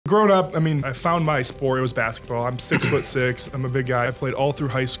Growing up, I mean, I found my sport. It was basketball. I'm 6'6". I'm a big guy. I played all through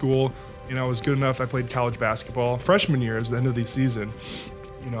high school. You know, I was good enough. I played college basketball. Freshman year, it was the end of the season.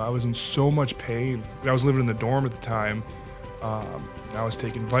 You know, I was in so much pain. I was living in the dorm at the time. I was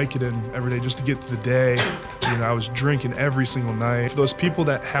taking Vicodin every day just to get through the day. You know, I was drinking every single night. For those people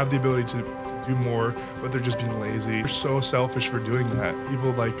that have the ability to do more, but they're just being lazy, they're so selfish for doing that.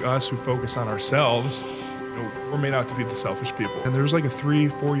 People like us who focus on ourselves, you know, we're made out to be the selfish people. And there's like a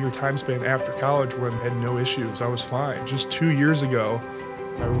 3-4 year time span after college when I had no issues. I was fine. Just 2 years ago,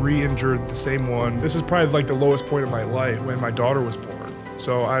 I re-injured the same one. This is probably like the lowest point of my life when my daughter was born.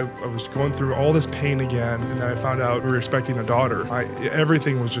 So I was going through all this pain again, and then I found out we were expecting a daughter.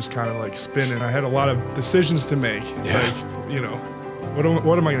 Everything was just kind of like spinning. I had a lot of decisions to make. It's like, you know,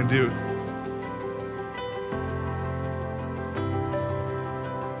 what am I gonna do?